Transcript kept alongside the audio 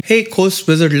Hey, Coast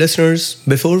Wizard listeners,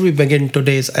 before we begin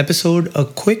today's episode, a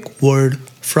quick word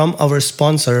from our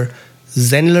sponsor,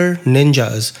 Zenler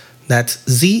Ninjas. That's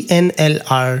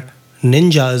ZNLR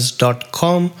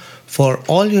ninjas.com for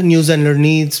all your new Zenler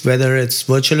needs, whether it's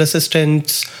virtual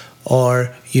assistants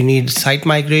or you need site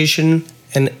migration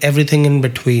and everything in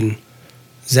between.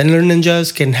 Zenler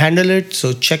Ninjas can handle it,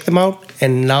 so check them out.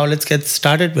 And now let's get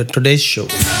started with today's show.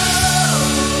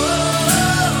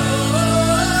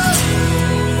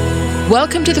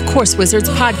 Welcome to the Course Wizards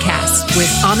podcast with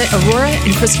Amit Arora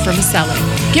and Christopher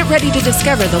Maselli. Get ready to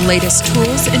discover the latest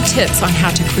tools and tips on how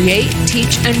to create,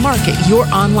 teach, and market your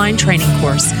online training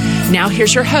course. Now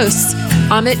here's your hosts,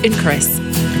 Amit and Chris.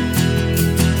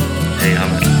 Hey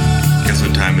Amit, guess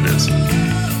what time it is?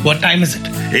 What time is it?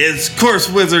 It's Course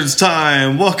Wizards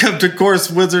time. Welcome to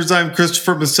Course Wizards. I'm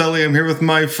Christopher Maselli. I'm here with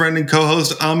my friend and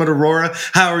co-host Amit Arora.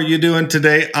 How are you doing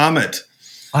today, Amit?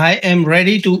 I am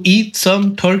ready to eat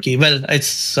some turkey. Well,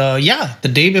 it's, the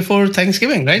day before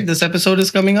Thanksgiving, right? This episode is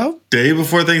coming out? Day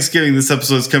before Thanksgiving, this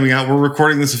episode is coming out. We're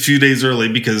recording this a few days early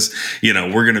because,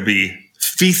 we're going to be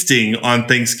feasting on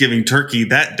Thanksgiving turkey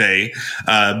that day.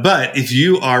 But if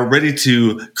you are ready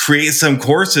to create some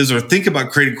courses or think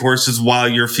about creating courses while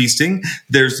you're feasting,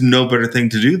 there's no better thing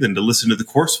to do than to listen to the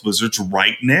Course Wizards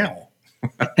right now.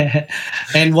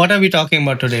 And what are we talking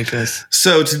about today, Chris?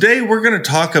 So today we're going to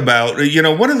talk about,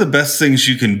 one of the best things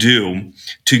you can do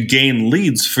to gain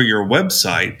leads for your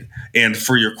website and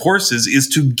for your courses is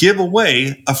to give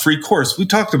away a free course. We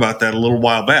talked about that a little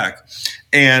while back.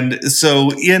 And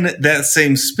so in that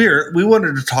same spirit, we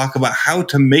wanted to talk about how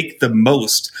to make the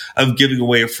most of giving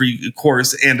away a free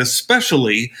course, and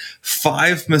especially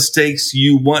 5 mistakes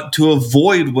you want to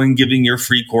avoid when giving your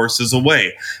free courses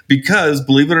away. Because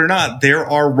believe it or not, there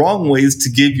are wrong ways to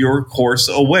give your course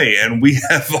away. And we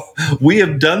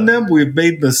have done them. We've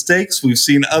made mistakes. We've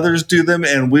seen others do them.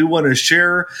 And we want to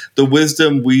share the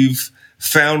wisdom we've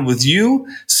found with you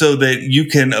so that you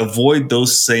can avoid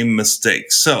those same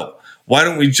mistakes. So why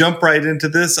don't we jump right into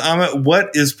this, Amit?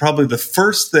 What is probably the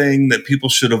first thing that people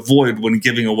should avoid when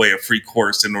giving away a free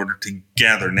course in order to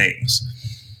gather names?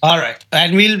 All right.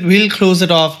 And we'll close it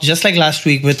off just like last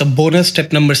week with a bonus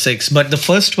tip number 6. But the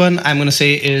first one I'm going to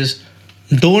say is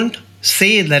don't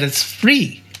say that it's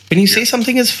free. When you say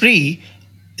something is free,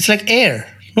 it's like air.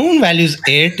 No one values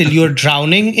air till you're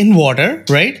drowning in water,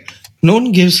 right? No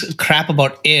one gives a crap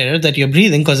about air that you're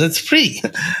breathing because it's free.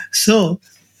 So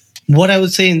what I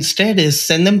would say instead is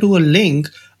send them to a link.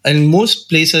 In most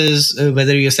places,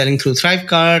 whether you're selling through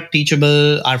Thrivecart,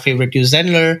 Teachable, our favorite use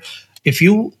Zenler, if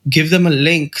you give them a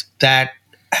link that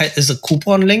is a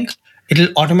coupon link,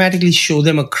 it'll automatically show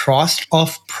them a crossed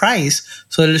off price.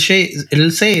 So it'll say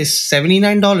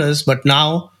 $79, but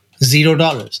now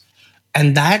 $0.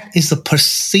 And that is the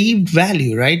perceived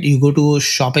value, right? You go to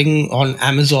shopping on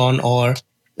Amazon, or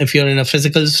if you're in a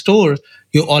physical store,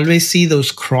 you always see those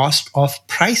crossed off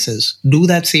prices. Do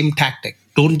that same tactic.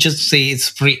 Don't just say it's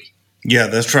free. Yeah,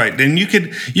 that's right. And you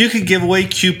could give away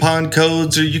coupon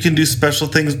codes, or you can do special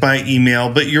things by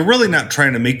email, but you're really not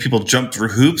trying to make people jump through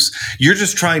hoops. You're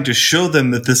just trying to show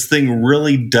them that this thing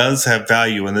really does have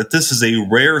value and that this is a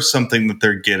rare something that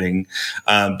they're getting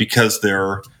because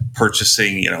they're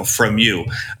purchasing, from you.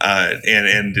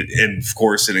 And of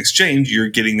course, in exchange, you're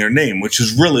getting their name, which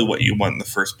is really what you want in the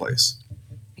first place.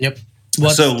 Yep.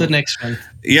 What's the next one?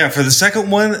 Yeah, for the second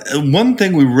one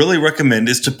thing we really recommend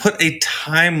is to put a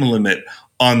time limit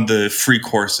on the free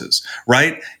courses,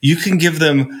 right? You can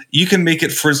make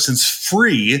it, for instance,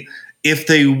 free if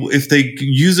they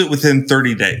use it within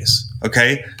 30 days.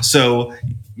 Okay. So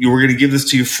we're going to give this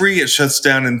to you free. It shuts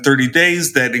down in 30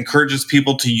 days. That encourages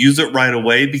people to use it right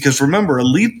away. Because remember, a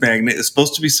lead magnet is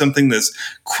supposed to be something that's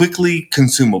quickly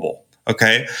consumable.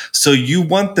 Okay, so you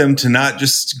want them to not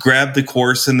just grab the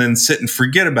course and then sit and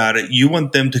forget about it. You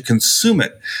want them to consume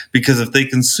it, because if they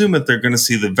consume it, they're going to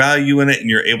see the value in it, and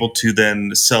you're able to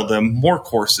then sell them more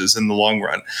courses in the long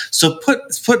run. So put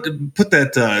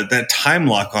that time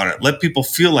lock on it. Let people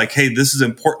feel like, hey, this is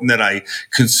important that I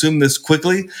consume this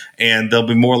quickly, and they'll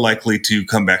be more likely to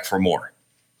come back for more.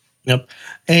 Yep.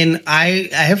 And I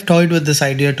have toyed with this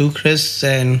idea too, Chris,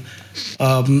 and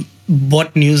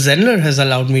what New Zenler has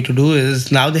allowed me to do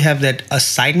is now they have that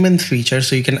assignment feature,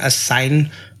 so you can assign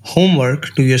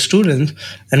homework to your students.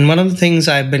 And one of the things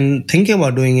I've been thinking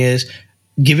about doing is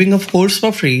giving a course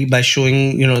for free by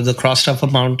showing, the crossed off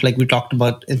amount like we talked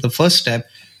about in the first step,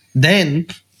 then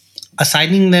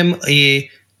assigning them a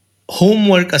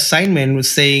homework assignment with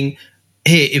saying,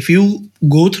 hey, if you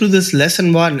go through this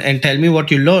lesson 1 and tell me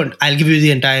what you learned, I'll give you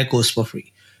the entire course for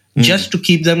free. Just to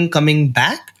keep them coming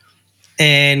back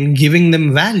and giving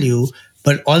them value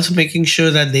but also making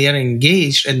sure that they are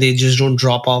engaged and they just don't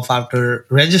drop off after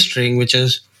registering, which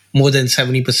is more than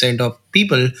 70% of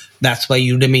people. That's why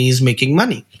Udemy is making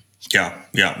money.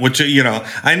 Yeah. Which,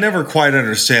 I never quite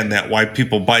understand that, why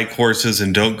people buy courses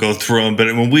and don't go through them. But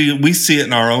when we see it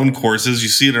in our own courses, you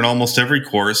see it in almost every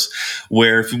course,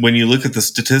 where when you look at the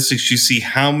statistics, you see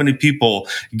how many people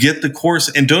get the course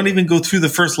and don't even go through the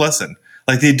first lesson.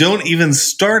 Like, they don't even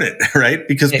start it, right?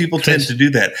 Because people tend to do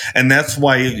that. And that's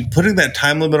why putting that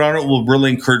time limit on it will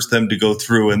really encourage them to go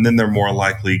through. And then they're more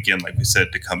likely, again, like we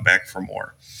said, to come back for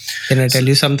more. Can I tell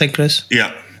you something, Chris?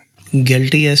 Yeah.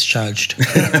 Guilty as charged.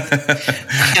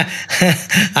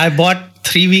 I bought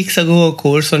 3 weeks ago a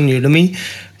course on Udemy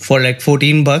for like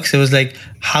 $14. It was like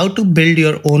how to build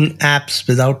your own apps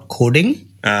without coding.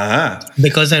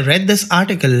 Because I read this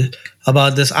article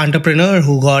about this entrepreneur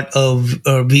who got a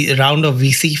round of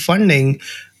VC funding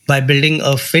by building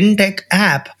a fintech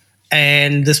app,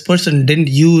 and this person didn't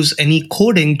use any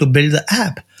coding to build the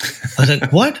app. I was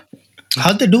like, what?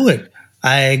 How'd they do it?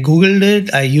 I Googled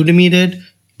it, I Udemy'd it,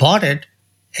 bought it,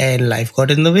 and life got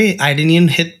in the way. I didn't even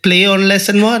hit play on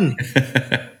lesson 1.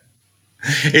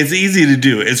 It's easy to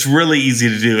do. It's really easy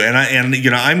to do. And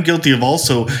I'm guilty of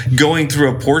also going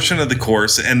through a portion of the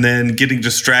course and then getting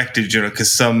distracted,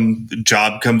 because some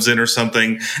job comes in or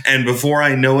something. And before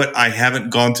I know it, I haven't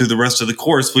gone through the rest of the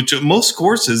course, which most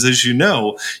courses, as you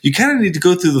know, you kind of need to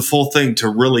go through the full thing to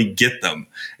really get them.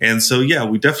 And so, yeah,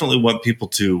 we definitely want people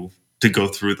to go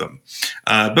through them.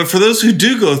 But for those who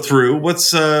do go through,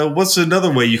 what's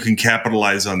another way you can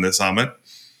capitalize on this, Amit?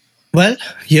 Well,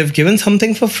 you've given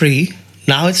something for free.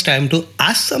 Now it's time to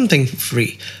ask something for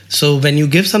free. So when you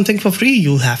give something for free,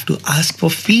 you have to ask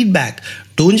for feedback.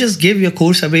 Don't just give your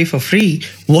course away for free.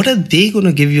 What are they going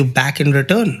to give you back in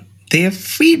return? They have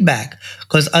feedback,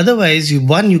 because otherwise,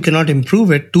 one, you cannot improve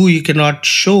it. 2, you cannot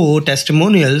show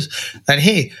testimonials that,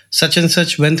 hey, such and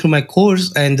such went through my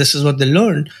course and this is what they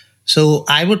learned. So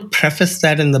I would preface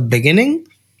that in the beginning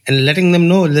and letting them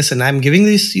know, listen, I'm giving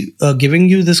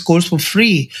you this course for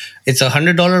free. It's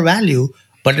 $100 value.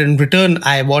 But in return,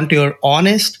 I want your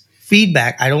honest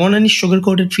feedback. I don't want any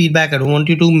sugar-coated feedback. I don't want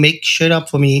you to make shit up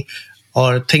for me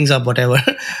or things up, whatever.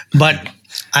 But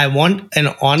I want an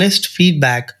honest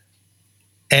feedback.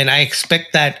 And I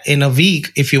expect that in a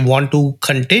week, if you want to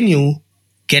continue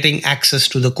getting access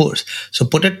to the course. So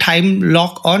put a time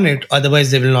lock on it.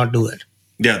 Otherwise, they will not do it.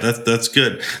 Yeah, that's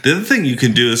good. The other thing you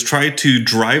can do is try to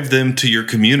drive them to your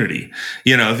community.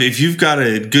 If you've got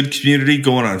a good community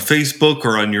going on Facebook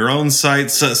or on your own site,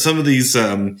 some of these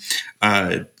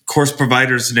course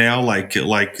providers now, like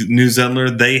New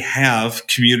Zenler, they have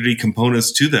community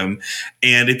components to them.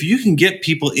 And if you can get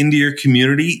people into your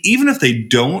community, even if they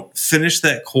don't finish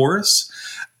that course,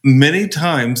 many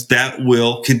times that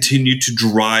will continue to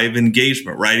drive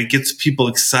engagement, right? It gets people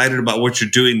excited about what you're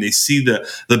doing. They see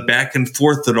the back and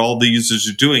forth that all the users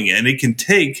are doing. And it can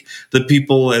take the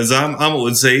people, as Amit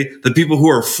would say, the people who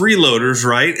are freeloaders,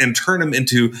 right? And turn them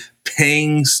into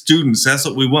paying students. That's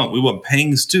what we want. We want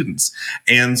paying students.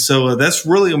 And so that's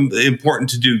really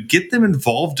important to do. Get them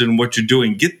involved in what you're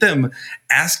doing. Get them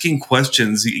asking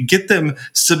questions. Get them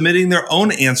submitting their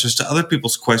own answers to other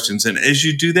people's questions. And as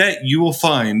you do that, you will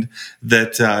find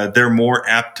that they're more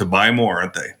apt to buy more,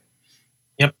 aren't they?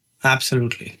 Yep,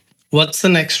 absolutely. What's the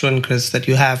next one, Chris, that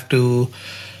you have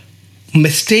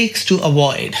mistakes to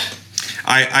avoid?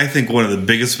 I think one of the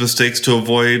biggest mistakes to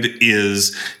avoid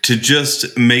is to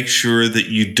just make sure that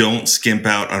you don't skimp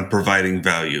out on providing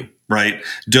value, right?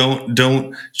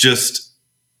 Don't just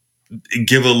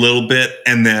give a little bit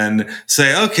and then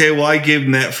say, okay, well, I gave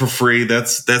them that for free.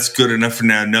 That's good enough for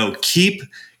now. No, keep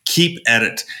at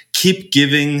it. Keep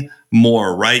giving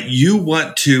more, right? You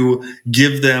want to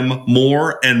give them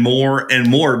more and more and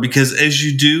more, because as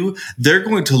you do, they're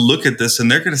going to look at this and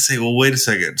they're going to say, well, wait a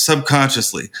second.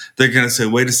 Subconsciously, they're going to say,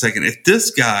 wait a second. If this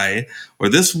guy or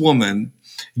this woman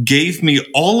gave me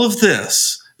all of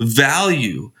this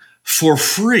value for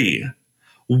free,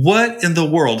 what in the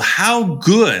world, how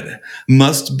good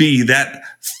must be that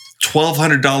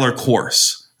 $1,200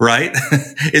 course? Right?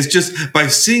 It's just by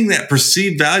seeing that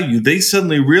perceived value, they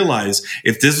suddenly realize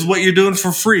if this is what you're doing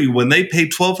for free, when they pay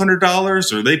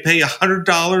 $1,200 or they pay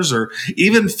 $100 or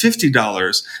even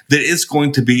 $50, that it's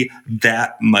going to be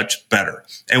that much better.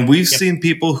 And we've seen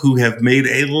people who have made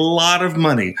a lot of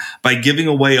money by giving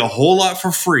away a whole lot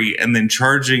for free and then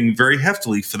charging very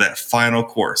heftily for that final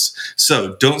course.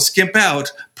 So don't skimp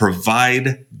out,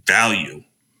 provide value.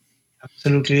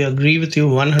 Absolutely agree with you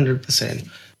 100%.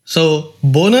 So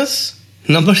bonus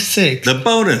number 6. The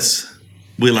bonus.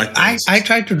 We like bonuses. I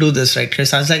tried to do this, right,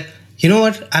 Chris? I was like, you know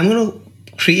what? I'm going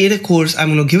to create a course.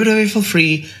 I'm going to give it away for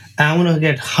free. and I want to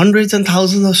get hundreds and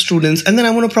thousands of students, and then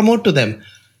I want to promote to them.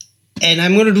 And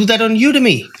I'm going to do that on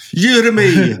Udemy.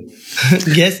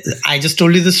 Guess, I just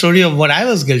told you the story of what I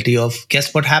was guilty of.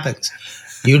 Guess what happens?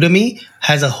 Udemy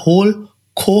has a whole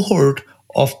cohort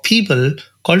of people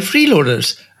called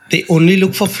freeloaders. They only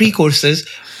look for free courses.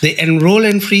 They enroll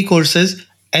in free courses,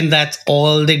 and that's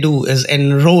all they do is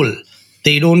enroll.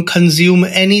 They don't consume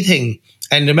anything.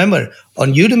 And remember,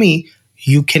 on Udemy,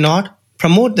 you cannot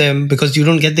promote them because you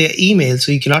don't get their emails.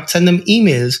 So you cannot send them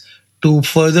emails to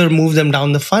further move them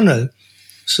down the funnel.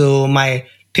 So my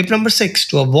tip number 6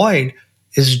 to avoid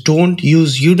is don't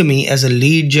use Udemy as a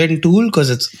lead gen tool because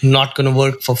it's not going to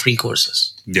work for free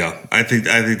courses. Yeah, I think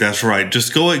that's right.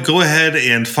 Just go ahead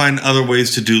and find other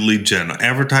ways to do lead gen.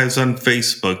 Advertise on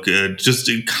Facebook.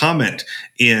 Just comment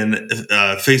in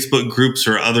Facebook groups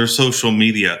or other social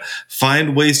media.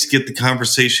 Find ways to get the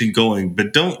conversation going,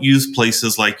 but don't use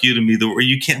places like Udemy where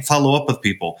you can't follow up with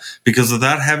people, because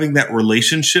without having that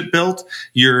relationship built,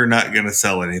 you're not going to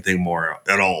sell anything more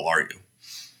at all, are you?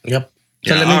 Yep.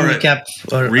 So let me recap.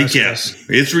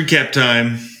 It's recap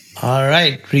time. All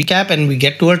right, recap, and we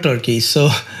get to our turkey. So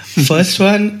first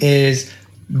one is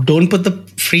don't put the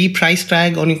free price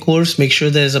tag on your course. Make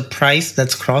sure there's a price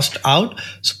that's crossed out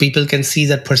so people can see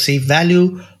that perceived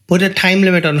value. Put a time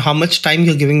limit on how much time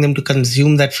you're giving them to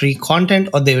consume that free content,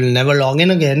 or they will never log in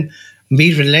again.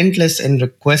 Be relentless in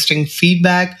requesting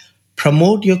feedback.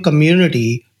 Promote your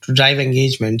community to drive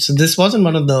engagement. So this wasn't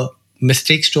one of the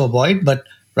mistakes to avoid, but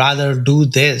rather do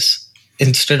this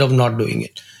instead of not doing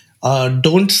it.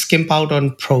 Don't skimp out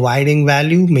on providing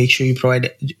value. Make sure you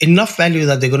provide enough value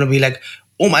that they're going to be like,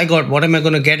 oh my God, what am I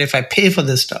going to get if I pay for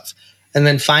this stuff? And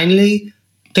then finally,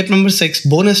 tip number 6,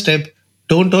 bonus tip,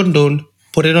 don't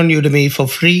put it on Udemy for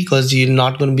free because you're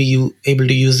not going to be able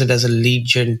to use it as a lead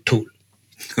gen tool.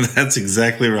 That's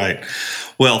exactly right.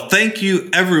 Well, thank you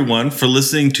everyone for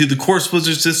listening to the Course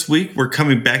Wizards this week. We're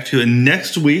coming back to you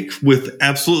next week with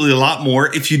absolutely a lot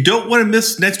more. If you don't want to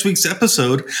miss next week's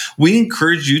episode, we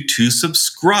encourage you to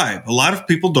subscribe. A lot of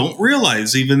people don't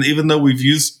realize, even though we've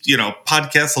used,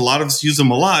 podcasts, a lot of us use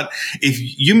them a lot. If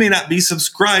you may not be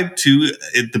subscribed to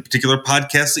the particular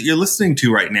podcast that you're listening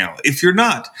to right now. If you're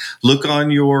not, look on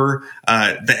your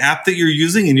the app that you're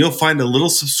using and you'll find a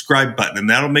little subscribe button, and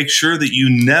that'll make sure that you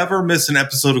never miss an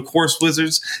episode of Course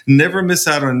Wizards. Never miss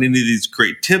out on any of these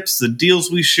great tips, the deals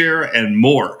we share, and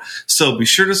more. So be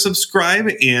sure to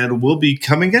subscribe, and we'll be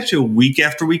coming at you week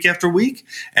after week after week.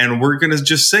 And we're going to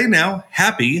just say now,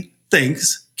 Happy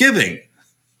Thanksgiving.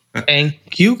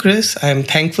 Thank you, Chris. I'm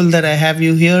thankful that I have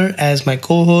you here as my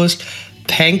co-host.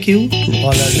 Thank you to all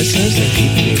our listeners.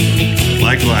 And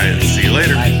likewise. See you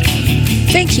later. Bye.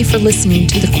 Thank you for listening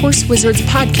to the Course Wizards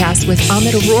podcast with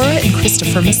Amit Arora and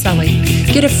Christopher Maselli.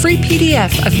 Get a free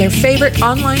PDF of their favorite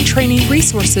online training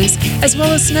resources, as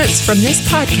well as notes from this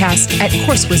podcast at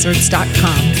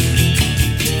CourseWizards.com.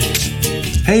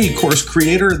 Hey, course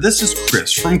creator, this is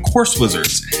Chris from Course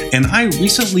Wizards, and I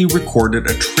recently recorded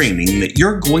a training that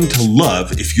you're going to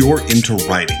love if you're into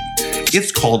writing.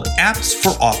 It's called Apps for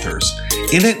Authors.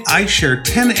 In it, I share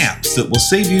 10 apps that will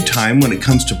save you time when it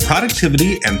comes to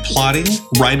productivity and plotting,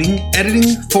 writing,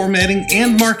 editing, formatting,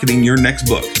 and marketing your next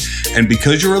book. And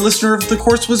because you're a listener of the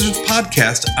Course Wizards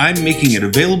podcast, I'm making it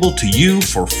available to you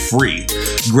for free.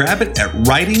 Grab it at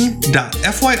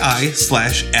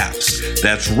writing.fyi/apps.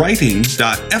 That's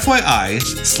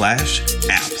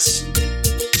writing.fyi/apps.